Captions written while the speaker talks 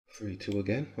3-2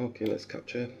 again. Okay, let's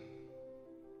capture.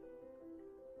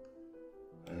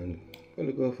 And I'm going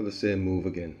to go for the same move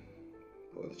again.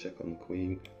 Put a check on the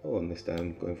queen. Oh, and this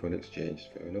time going for an exchange,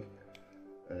 fair enough.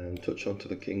 And touch onto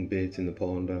the king, baiting the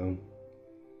pawn down.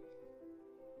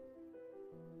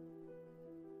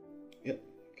 Yep,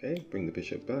 okay, bring the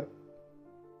bishop back.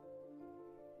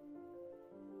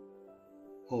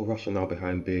 Whole rationale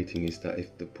behind baiting is that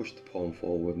if they push the pawn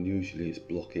forward, usually it's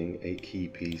blocking a key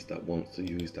piece that wants to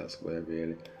use that square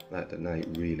really. Like the knight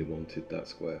really wanted that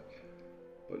square.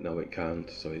 But now it can't,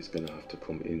 so it's going to have to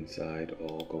come inside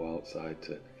or go outside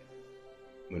to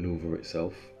maneuver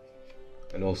itself.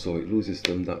 And also it loses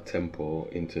them that tempo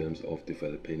in terms of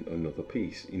developing another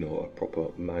piece, you know, a proper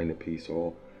minor piece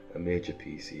or a major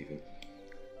piece even.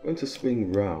 I'm going to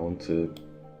swing round to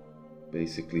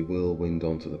basically whirlwind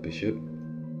onto the bishop.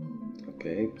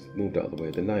 Okay, it's moved out of the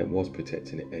way. The knight was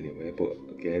protecting it anyway, but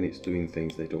again it's doing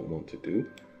things they don't want to do.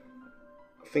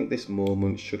 I think this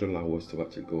moment should allow us to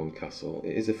actually go on castle.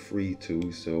 It is a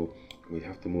 3-2, so we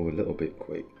have to move a little bit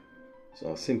quick. So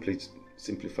I'll simply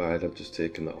simplified, I've just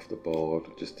taken that off the board,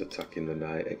 just attacking the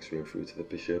knight, x-raying through to the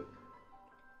bishop.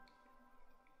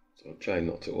 So I'm trying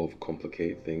not to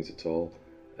overcomplicate things at all.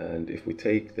 And if we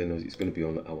take, then it's going to be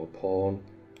on our pawn.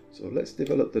 So let's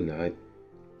develop the knight.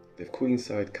 They've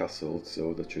queenside castled,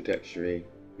 so the trajectory,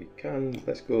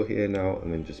 let's go here now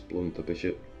and then just blunt the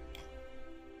bishop.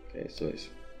 Okay, so it's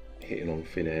hitting on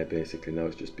thin air basically, now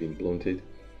it's just being blunted.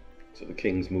 So the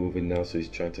king's moving now, so he's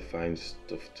trying to find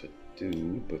stuff to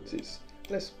do, but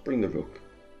let's bring the rook.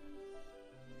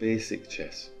 Basic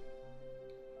chess.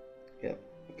 Yep,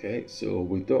 okay, so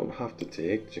we don't have to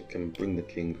take, you can bring the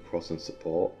king across and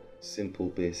support. Simple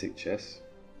basic chess.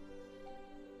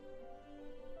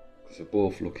 Because we're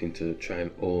both looking to try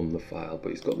and own the file, but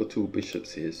he's got the two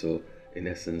bishops here, so in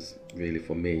essence, really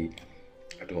for me,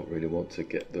 I don't really want to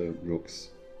get the rooks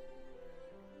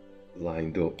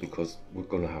lined up because we're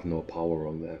going to have no power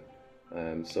on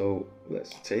there. So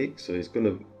let's take, so he's going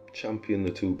to champion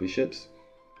the two bishops.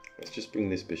 Let's just bring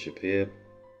this bishop here.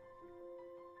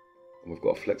 And we've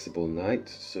got a flexible knight,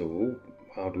 so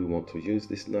how do we want to use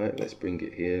this knight? Let's bring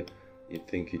it here. You'd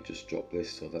think he'd just drop this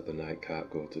so that the knight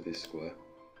can't go to this square.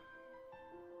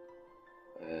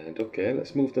 And okay,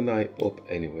 let's move the knight up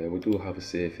anyway. We do have a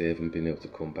safe haven being able to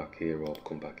come back here or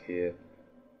come back here.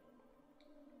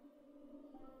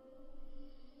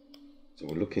 So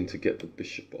we're looking to get the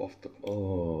bishop off the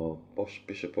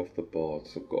bishop off the board.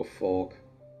 So we've got a fork.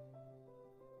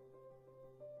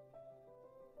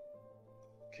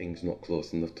 King's not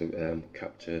close enough to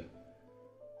capture.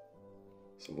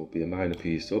 So we'll be a minor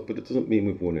piece up, but it doesn't mean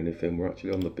we've won anything. We're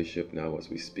actually on the bishop now as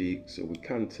we speak, so we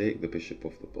can take the bishop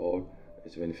off the board.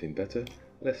 Is there anything better?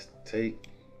 Let's take,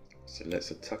 so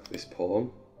let's attack this pawn.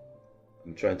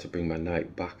 I'm trying to bring my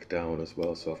knight back down as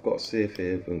well, so I've got a safe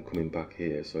haven coming back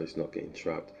here so it's not getting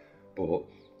trapped. But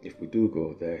if we do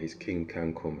go there, his king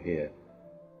can come here.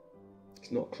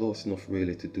 It's not close enough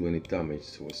really to do any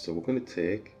damage to us, so we're going to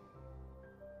take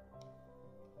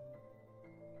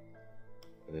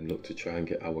and then look to try and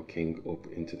get our king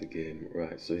up into the game.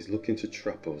 Right, so he's looking to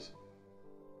trap us.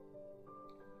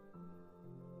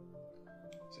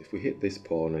 So if we hit this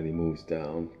pawn and he moves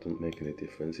down, doesn't make any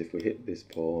difference. If we hit this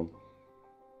pawn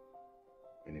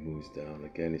and he moves down,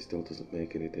 again it still doesn't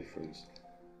make any difference.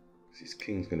 Because his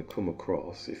king's going to come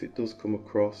across. If it does come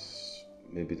across,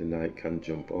 maybe the knight can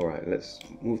jump. Alright, let's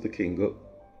move the king up.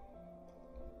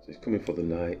 So he's coming for the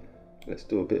knight. Let's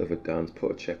do a bit of a dance,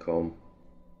 put a check on.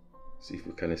 See if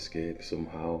we can escape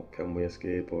somehow. Can we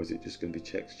escape, or is it just going to be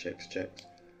checks, checks, checks?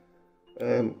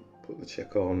 Put the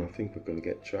check on. I think we're going to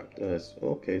get trapped.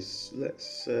 Okay, so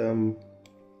let's move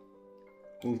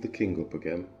the king up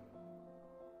again.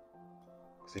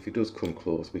 Because if he does come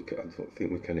close, I don't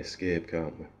think we can escape,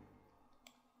 can't we?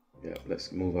 Yeah,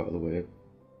 let's move out of the way.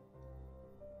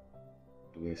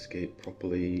 Do we escape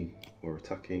properly? We're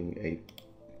attacking a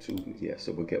 2. Yeah,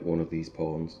 so we'll get one of these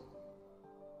pawns.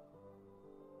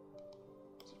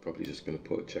 So probably just going to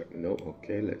put a check. No,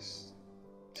 okay, let's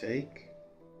take.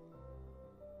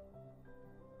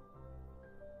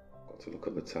 To look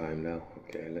at the time now.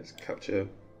 Okay, let's capture.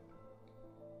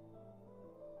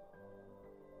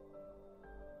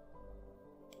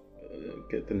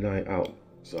 Get the knight out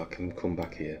so I can come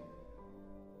back here.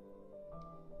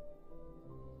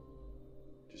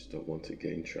 Just don't want it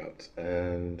getting trapped.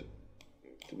 And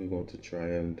do we want to try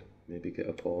and maybe get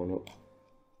a pawn up?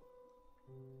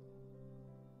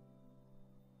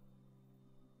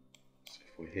 So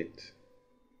if we hit,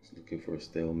 it's looking for a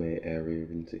stalemate area,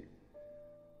 isn't it?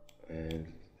 And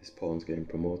this pawn's getting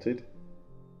promoted.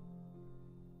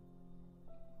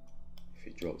 If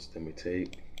he drops, then we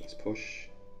take. Let's push.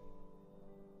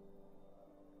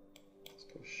 Let's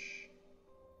push.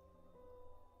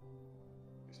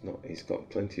 He's got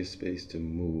plenty of space to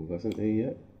move, hasn't he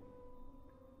yet?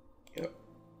 Yep.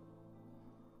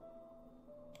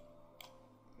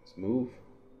 Let's move.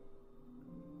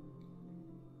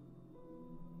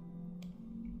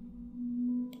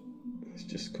 Let's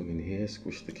just come in here,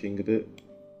 squish the king a bit.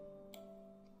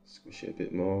 Squish it a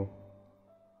bit more.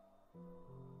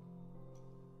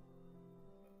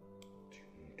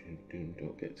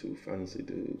 Don't get too fancy,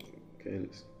 dude. Okay,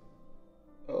 let's...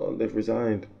 Oh, they've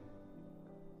resigned.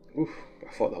 Oof,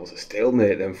 I thought that was a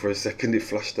stalemate then for a second. It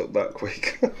flashed up that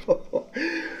quick.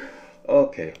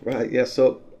 Okay, right, yeah,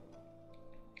 so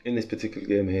in this particular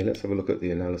game here, let's have a look at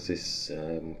the analysis.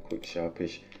 Quick,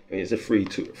 sharpish. I mean, it's a free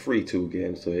two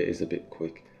game, so it is a bit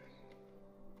quick.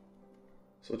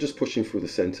 So just pushing through the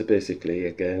centre, basically.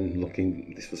 Again,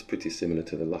 looking, this was pretty similar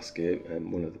to the last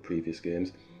game, one of the previous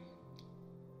games.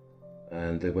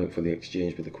 And they went for the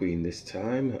exchange with the queen this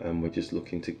time, and we're just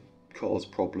looking to cause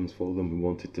problems for them. We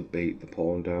wanted to bait the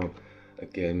pawn down.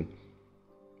 Again,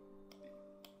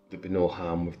 there'd be no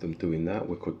harm with them doing that.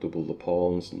 We could double the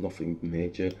pawns, nothing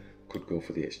major. Could go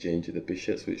for the exchange of the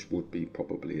bishops, which would be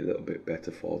probably a little bit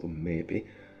better for them, maybe.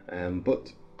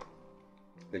 But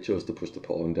they chose to push the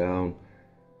pawn down.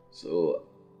 So,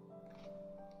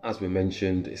 as we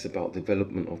mentioned, it's about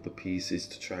development of the pieces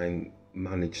to try and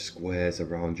manage squares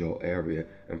around your area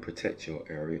and protect your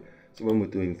area. So when we're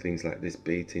doing things like this,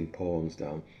 baiting pawns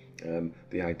down,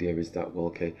 the idea is that, well,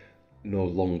 okay, no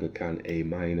longer can a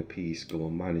minor piece go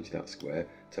and manage that square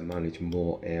to manage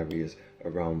more areas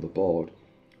around the board.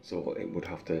 So it would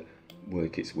have to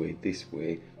work its way this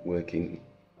way,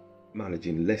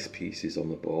 managing less pieces on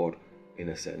the board in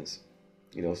a sense.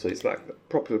 You know, so it's like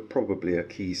probably a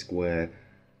key square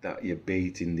that you're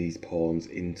baiting these pawns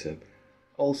into.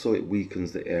 Also, it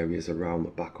weakens the areas around the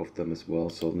back of them as well.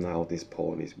 So now this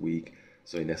pawn is weak.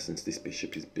 So in essence, this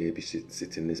bishop is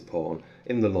babysitting this pawn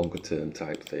in the longer term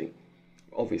type thing.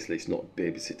 Obviously, it's not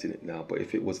babysitting it now, but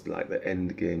if it was like the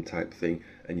end game type thing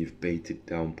and you've baited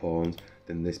down pawns,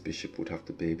 then this bishop would have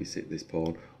to babysit this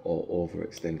pawn or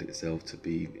overextend itself to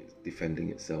be defending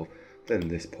itself. Then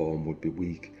this pawn would be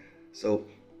weak. So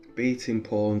baiting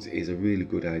pawns is a really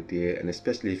good idea, and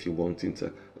especially if you're wanting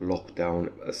to lock down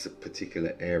a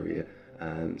particular area.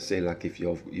 Say like if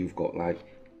you've got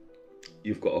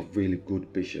a really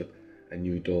good bishop and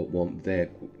you don't want their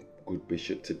good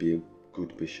bishop to be a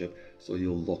good bishop, so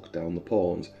you'll lock down the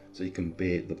pawns, so you can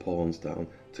bait the pawns down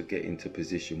to get into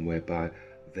position whereby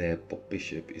their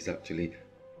bishop is actually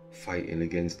fighting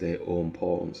against their own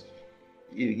pawns.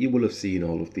 You will have seen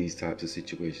all of these types of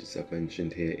situations I've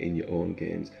mentioned here in your own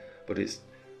games, but it's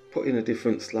putting a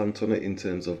different slant on it in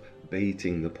terms of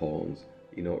baiting the pawns,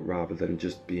 you know, rather than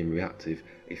just being reactive.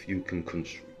 If you can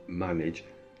manage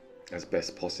as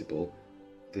best possible,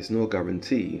 there's no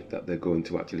guarantee that they're going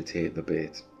to actually take the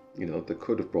bait. You know, they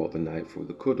could have brought the knight through,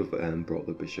 they could have brought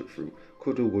the bishop through,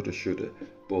 coulda, woulda, shoulda,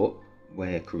 but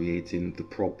we're creating the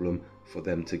problem for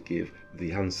them to give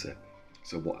the answer.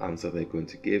 So what answer are they going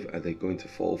to give? Are they going to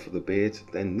fall for the bait?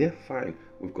 Then yeah, fine.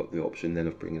 We've got the option then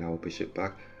of bringing our bishop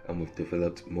back, and we've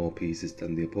developed more pieces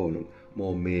than the opponent.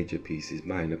 More major pieces,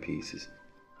 minor pieces.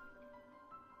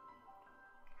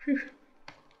 Whew.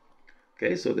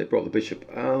 Okay, so they brought the bishop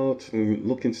out. I'm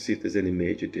looking to see if there's any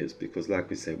major divs, because like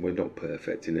we said, we're not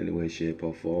perfect in any way, shape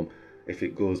or form. If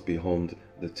it goes beyond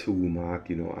the 2 mark,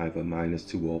 you know, either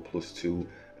 -2 or +2,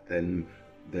 then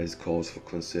there's cause for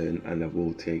concern, and I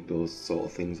will take those sort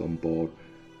of things on board.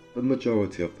 The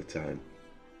majority of the time,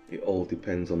 it all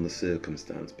depends on the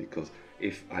circumstance, because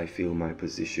if I feel my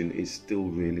position is still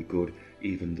really good,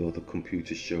 even though the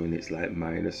computer's showing it's like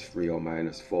 -3 or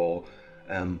 -4,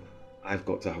 I've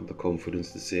got to have the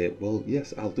confidence to say, well,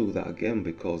 yes, I'll do that again,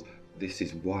 because this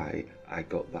is why I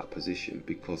got that position,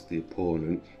 because the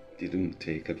opponent didn't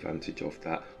take advantage of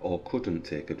that, or couldn't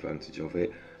take advantage of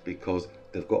it, because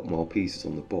they've got more pieces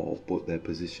on the board, but their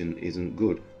position isn't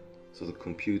good. So the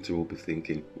computer will be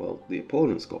thinking, well, the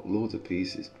opponent's got loads of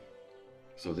pieces,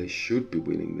 so they should be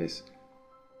winning this.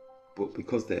 But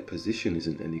because their position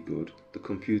isn't any good, the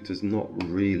computer's not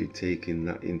really taking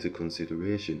that into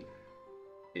consideration.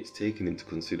 It's taking into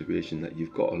consideration that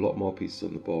you've got a lot more pieces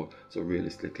on the board, so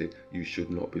realistically, you should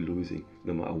not be losing,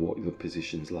 no matter what your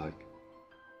position's like.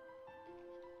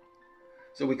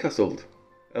 So we castled,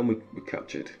 and we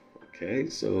captured. Okay,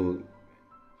 so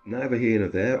neither here nor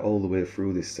there all the way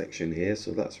through this section here,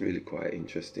 so that's really quite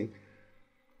interesting.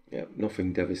 Yeah,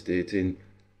 nothing devastating.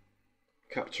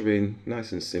 Capturing,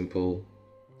 nice and simple.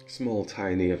 Small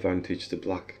tiny advantage to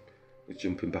black. It's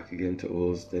jumping back again to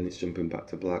us, then it's jumping back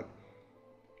to black.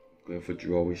 going for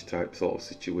drawish type sort of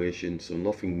situation, so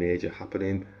nothing major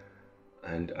happening.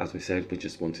 And as we said, we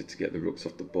just wanted to get the rooks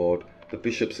off the board. The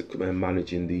bishops are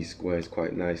managing these squares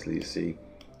quite nicely, you see,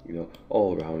 you know,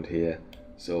 all around here.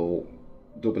 So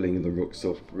doubling the rooks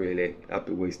up, really, I'd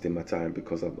be wasting my time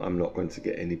because I'm not going to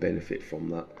get any benefit from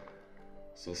that.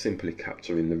 So simply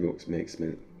capturing the rooks makes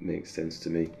sense to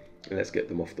me. And let's get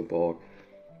them off the board.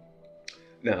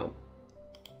 Now,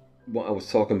 what I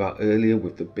was talking about earlier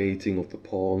with the baiting of the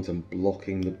pawns and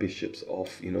blocking the bishops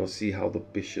off, you know, see how the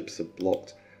bishops are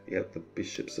blocked. Yeah, the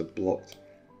bishops are blocked.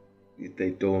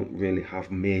 They don't really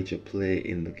have major play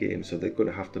in the game, so they're going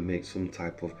to have to make some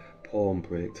type of pawn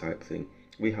break type thing.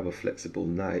 We have a flexible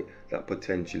knight that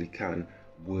potentially can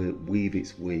weave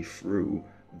its way through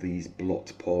these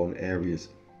blocked pawn areas.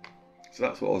 So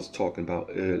that's what I was talking about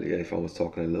earlier, if I was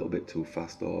talking a little bit too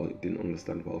fast or didn't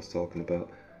understand what I was talking about.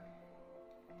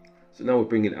 So now we're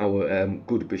bringing our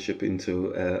good bishop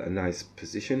into a nice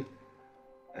position.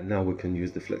 And now we can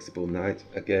use the flexible knight.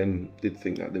 Again, did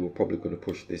think that they were probably going to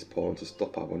push this pawn to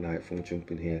stop our knight from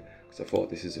jumping here, because I thought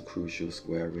this is a crucial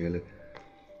square, really.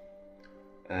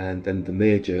 And then the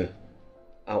major,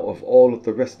 out of all of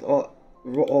the rest,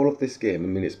 all of this game, I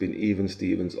mean, it's been even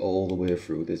Stevens all the way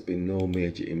through. There's been no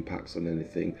major impacts on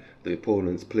anything. The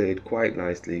opponents played quite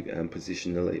nicely and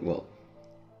positionally, well,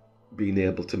 being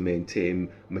able to maintain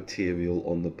material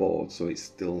on the board, so it's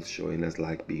still showing as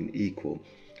like being equal.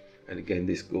 And again,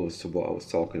 this goes to what I was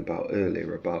talking about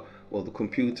earlier about, well, the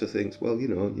computer thinks, well, you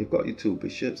know, you've got your two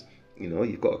bishops, you know,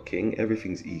 you've got a king,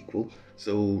 everything's equal.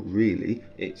 So really,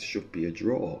 it should be a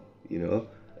draw, you know.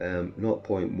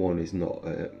 0.1 is not,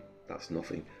 that's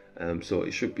nothing. So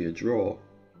it should be a draw,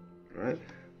 right?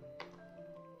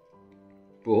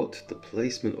 But the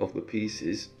placement of the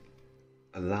pieces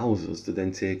allows us to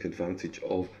then take advantage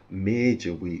of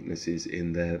major weaknesses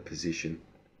in their position.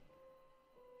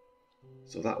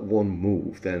 So that one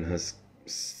move then has,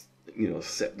 you know,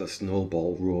 set the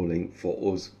snowball rolling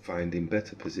for us finding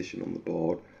better position on the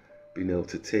board, being able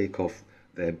to take off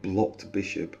their blocked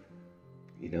bishop,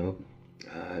 you know,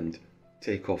 and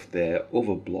take off their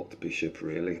other blocked bishop,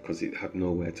 really, because it had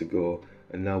nowhere to go.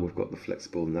 And now we've got the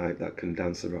flexible knight that can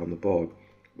dance around the board.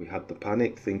 We had the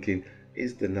panic thinking,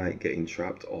 is the knight getting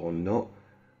trapped or not?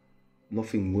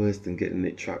 Nothing worse than getting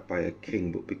it trapped by a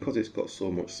king, but because it's got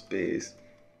so much space,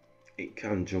 it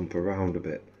can jump around a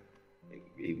bit.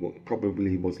 It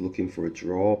probably was looking for a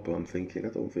draw, but I'm thinking, I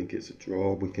don't think it's a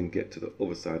draw. We can get to the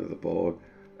other side of the board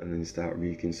and then start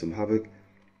wreaking some havoc.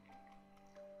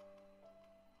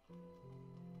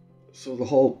 So the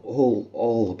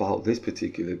all about this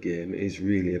particular game is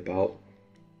really about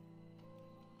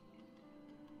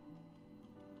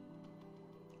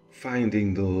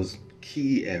finding those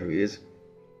key areas.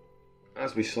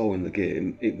 As we saw in the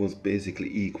game, it was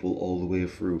basically equal all the way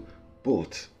through,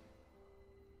 but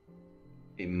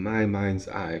in my mind's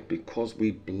eye, because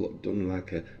we done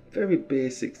like a very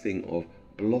basic thing of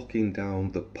blocking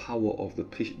down the power of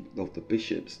the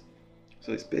bishops,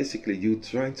 so it's basically you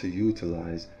trying to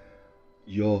utilize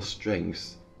your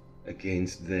strengths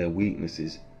against their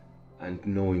weaknesses and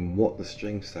knowing what the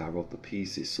strengths are of the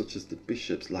pieces, such as the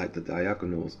bishops like the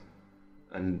diagonals,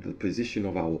 and the position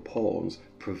of our pawns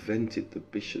prevented the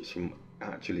bishops from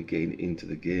actually getting into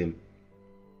the game.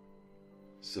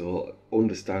 So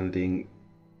understanding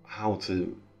how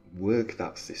to work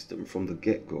that system from the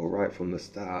get-go, right from the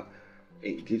start,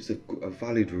 it gives a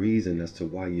valid reason as to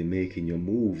why you're making your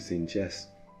moves in chess.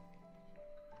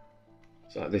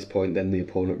 So at this point then the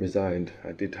opponent resigned.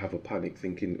 I did have a panic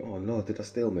thinking, oh no, did I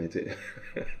stalemate it?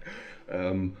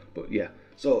 But yeah,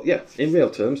 so yeah, in real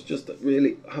terms, just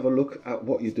really have a look at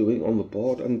what you're doing on the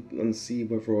board and see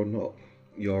whether or not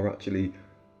you're actually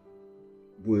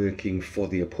working for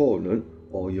the opponent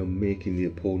or you're making the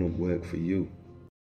opponent work for you.